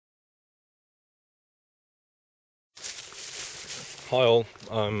Hi all,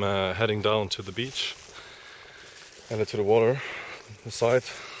 I'm heading down to the beach, headed to the water, the site,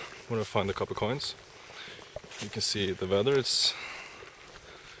 where I find a couple coins. You can see the weather,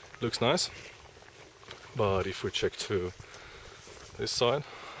 looks nice, but if we check to this side,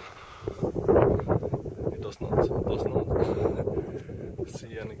 it does not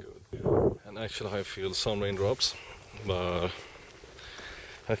see any good. And actually I feel some raindrops, but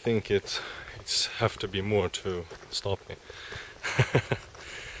I think it's have to be more to stop me.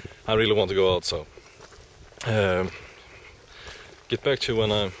 I really want to go out, so get back to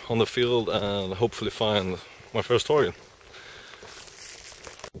when I'm on the field and hopefully find my first target.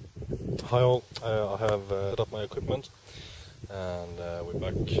 Hi all, I have set up my equipment and we're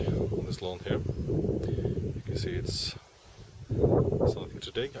back on this lawn here. You can see it's something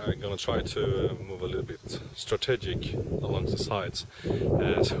to dig. I'm gonna try to move a little bit strategic along the sides,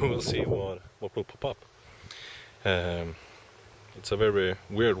 so we'll see what will pop up. It's a very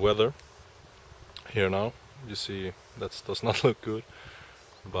weird weather here now. You see that does not look good,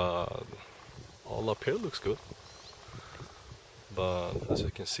 but all up here looks good. But as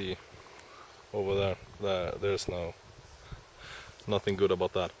you can see over there, there's nothing good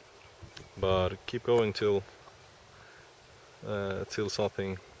about that. But keep going till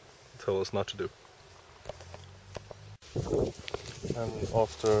something tells us not to do. And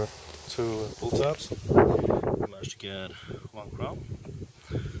after 2 pull tabs, I managed to get 1 crown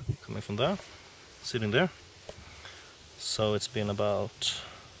coming from there, sitting there. So it's been about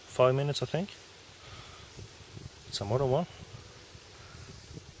 5 minutes, I think. It's a more than one.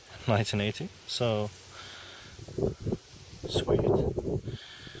 1980. So sweet.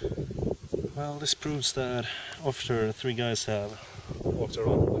 Well, this proves that after 3 guys have walked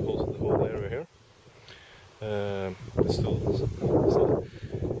around the whole area here, it's still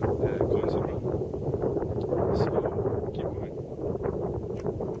coins around. So keep going.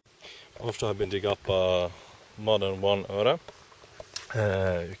 After I've been digging up more than 1 öre,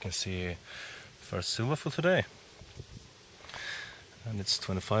 you can see first silver for today, and it's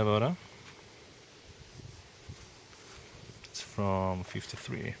 25 öre. It's from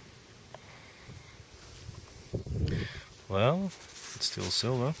 53. Well, it's still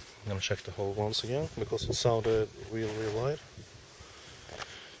silver. I'm gonna check the hole once again because it sounded real light.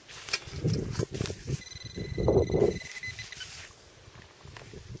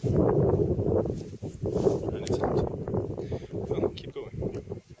 And it's empty. Well, keep going.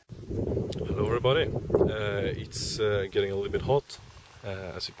 Hello everybody. It's getting a little bit hot.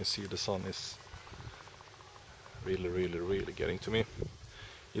 As you can see, the sun is really getting to me.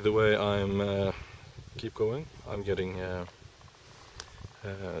 Either way, I'm keep going. I'm getting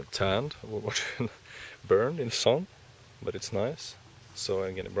tanned or burned in the sun, but it's nice, so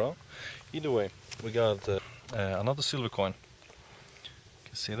I'm getting brown. Either way, we got another silver coin. You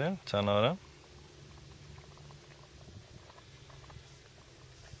can see there, 10 öre.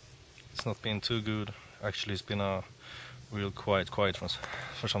 It's not been too good. Actually, it's been a real quiet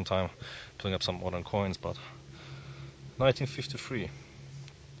for some time, pulling up some modern coins, but 1953.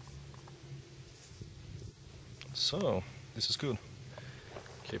 So this is good.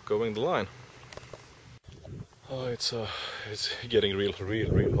 Keep going the line. Oh, it's getting real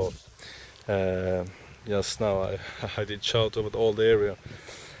hot. Just now I did shout over all the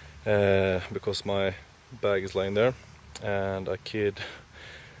area because my bag is lying there, and a kid,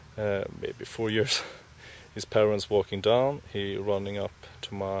 maybe 4 years, his parents walking down, he running up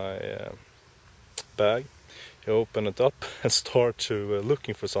to my bag. He opened it up and start to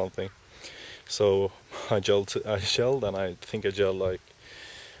looking for something. So I yelled, and I think I yelled like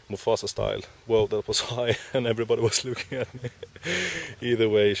Mufasa style. Well, that was high, and everybody was looking at me. Either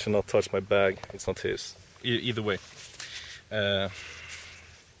way, he should not touch my bag. It's not his. Either way.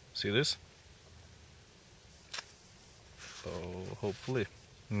 See this? So hopefully,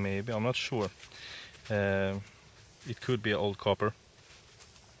 maybe, I'm not sure. It could be old copper.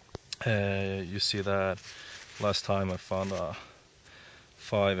 You see that last time I found a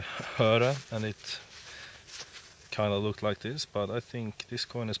 5 öre, and it kind of looked like this, but I think this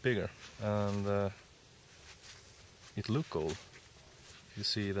coin is bigger, and it looked gold. You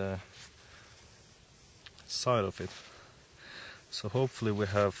see the side of it. So hopefully we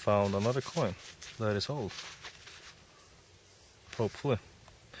have found another coin that is old. Hopefully.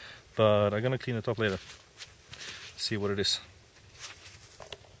 But I'm gonna clean it up later. See what it is.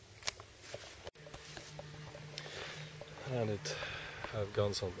 And it have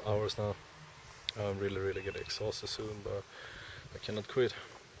gone some hours now. I'm really getting exhausted soon, but I cannot quit.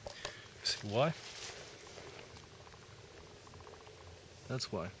 You see why?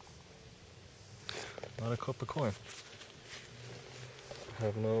 That's why. Not a copper coin.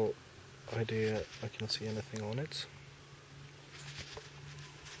 have no idea, I cannot see anything on it.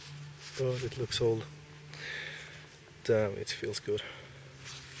 But it looks old. Damn, it feels good.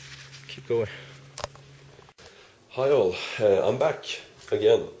 Keep going. Hi all, I'm back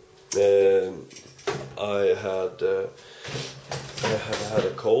again. I had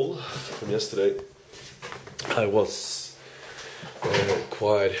a cold from yesterday. I was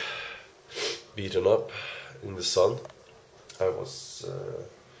quite beaten up in the sun. I was, you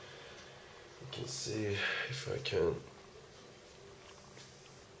can see if I can.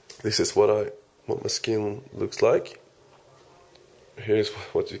 This is what my skin looks like. Here's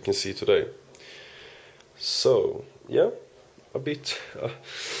what you can see today. So yeah, a bit.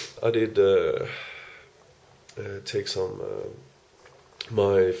 I did take some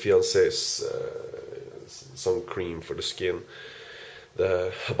my fiance's some cream for the skin,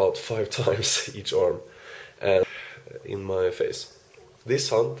 about 5 times each arm and in my face. This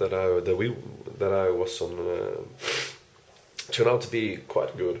hunt that I was on turned out to be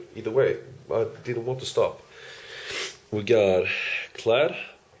quite good. Either way, I didn't want to stop. We got clad.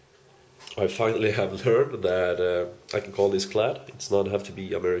 I finally have learned that I can call this clad. It's not have to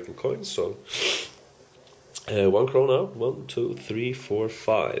be American coins. So 1 krona, 1, 2, 3, 4,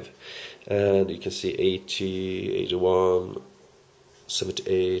 5, and you can see 80, 81,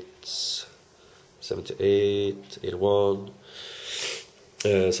 78, 78, 81.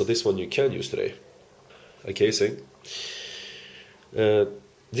 So this one you can use today. A casing.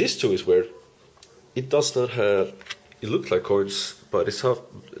 This too is weird. It does not have. It looks like coins, but it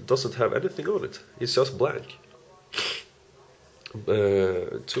doesn't have anything on it. It's just blank. 2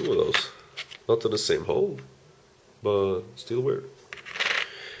 of those, not in the same hole, but still weird.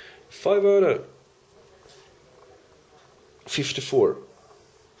 5 öre, 54.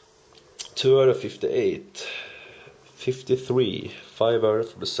 2 öre, 58. 53. 5 öre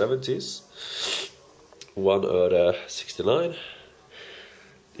from the 70s. 1 öre, 69.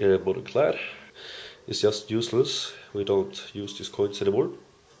 Modern clad. It's just useless. We don't use these coins anymore.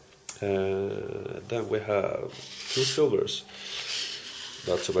 Then we have 2 silvers.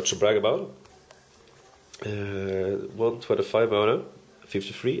 Not so much to brag about. 125 öre,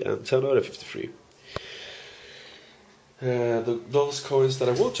 53, and 10 öre, 53. Those coins that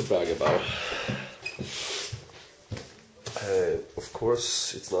I want to brag about. Of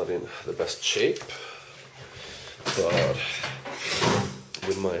course, it's not in the best shape, but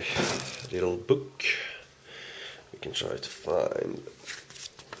with my little book, we can try to find. You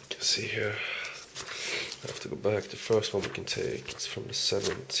can see here. I have to go back. The first one we can take. It's from the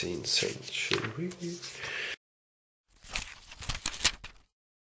 17th century.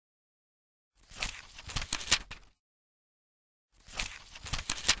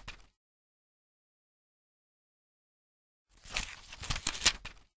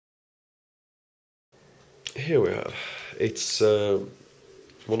 Here we have. It's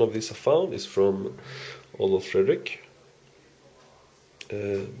one of these I found is from Olof Fredrik.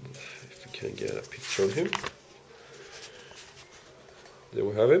 If we can get a picture of him. There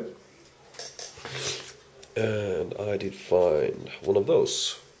we have him. And I did find one of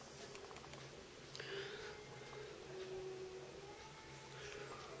those.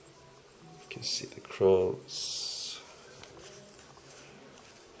 You can see the crowns.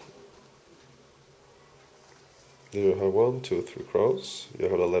 There you have 1, 2, 3 crowns. You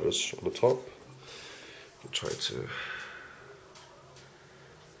have the letters on the top. You try to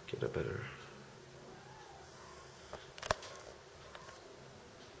get a better.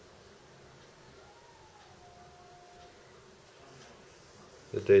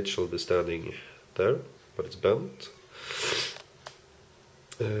 The date should be standing there, but it's bent.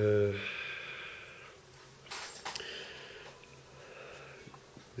 This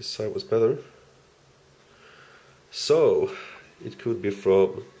side was better. So, it could be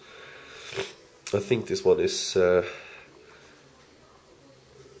from, I think this one is 1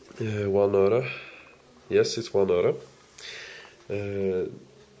 öre. Yes, it's 1 öre.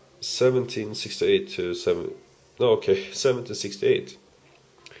 1768 to 1768.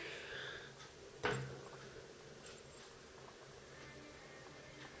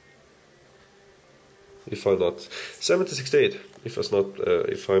 If I'm not 1768, if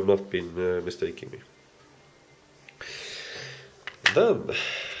I'm not been mistaking me. Then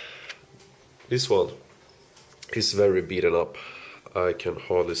this one is very beaten up. I can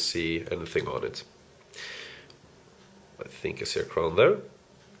hardly see anything on it. I think I see a crown there.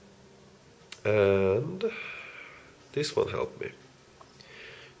 And this one helped me.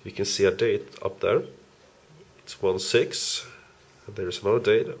 You can see a date up there. It's 1/6. And there is another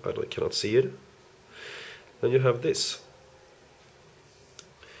date. I cannot see it. Then you have this.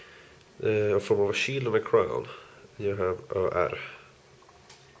 A form of a shield and a crown. You have R.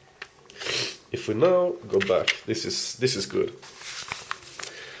 If we now go back, this is good.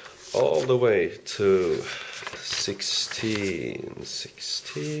 All the way to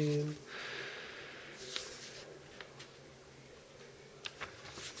 1616.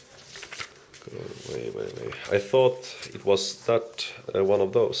 Wait. I thought it was that one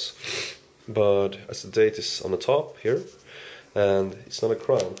of those, but as the date is on the top here, and it's not a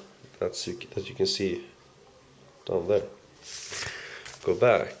crown that you can see down there. Go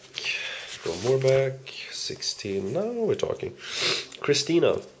back, go more back. 16. Now we're talking.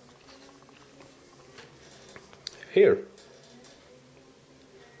 Christina. Here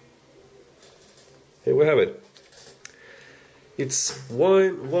we have it. It's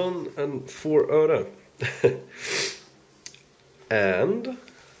wine 1 and 4 öre. And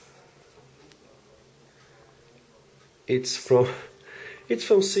it's from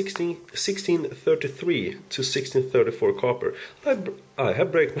 1633 to 1634 copper. I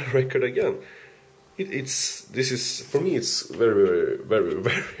have break my record again. This is, for me, it's very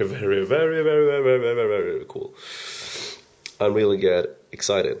cool. I really get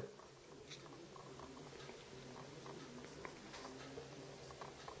excited.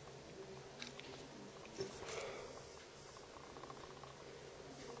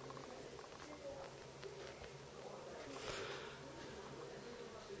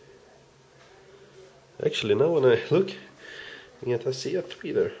 Actually, now when I look, yet I see a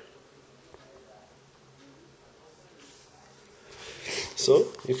tree there. So,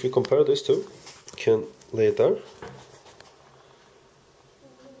 if you compare these two, you can lay it there.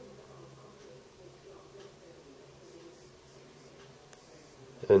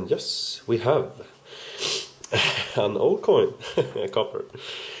 And yes, we have an old coin, copper,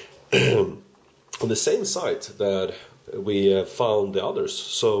 on the same site that we found the others.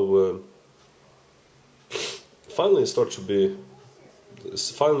 So finally, it starts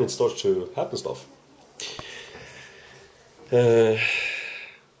to happen stuff.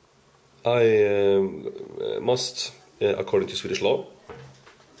 I must, according to Swedish law,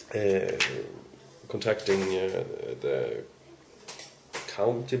 contacting the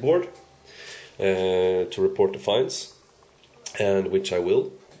county board to report the fines, and which I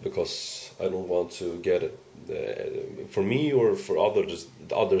will, because I don't want to get it for me or for others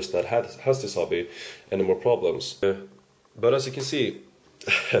that has this hobby any more problems. But as you can see,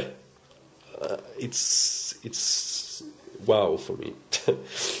 it's wow for me.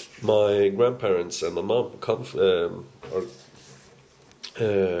 My grandparents and my mom are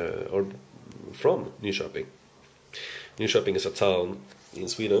from Nyköping. Nyköping is a town in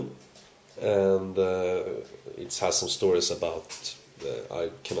Sweden, and it has some stories about. I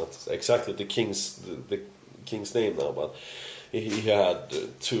cannot exactly the king's name now, but he had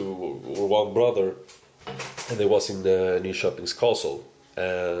one brother, and they was in Nyköping's castle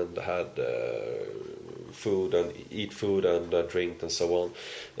and had food and drink and so on.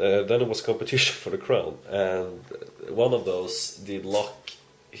 Then it was competition for the crown, and one of those did lock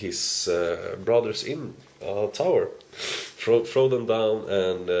his brothers in a tower, throw them down,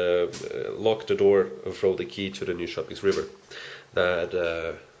 and lock the door and throw the key to the Nyköpings river that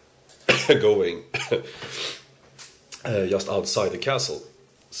going just outside the castle.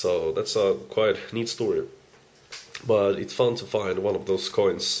 So that's a quite neat story, but it's fun to find one of those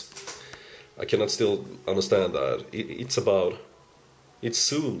coins. I cannot still understand that. It's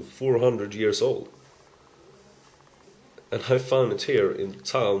soon 400 years old. And I found it here in the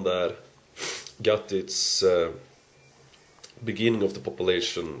town that got its beginning of the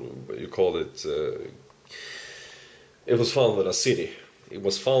population, you call it, it was founded a city. It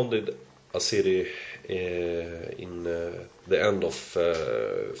was founded a city in the end of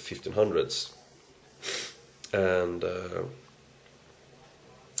 1500s. And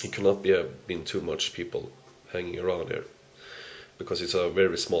it could not been too much people hanging around here, because it's a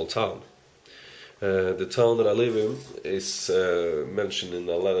very small town. The town that I live in is mentioned in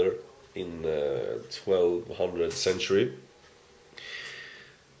a letter in 1200th century,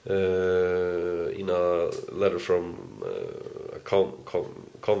 in a letter from a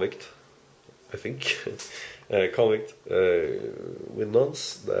convict, I think, convict with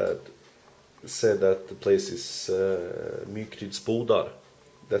nuns, that said that the place is Mykrydsbodar.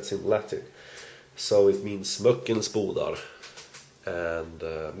 That's in Latin, so it means Möckensbodar, and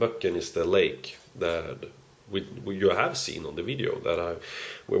Möcken is the lake that you have seen on the video that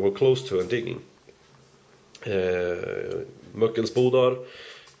we were close to and digging. Möckensbodar,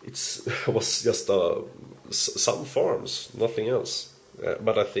 was just some farms, nothing else.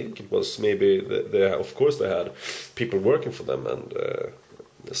 But I think it was maybe of course they had people working for them, and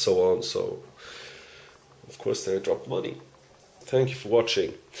so on. So of course they drop money. Thank you for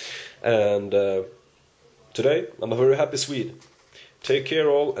watching, and today I'm a very happy Swede. Take care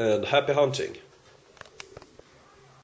all, and happy hunting.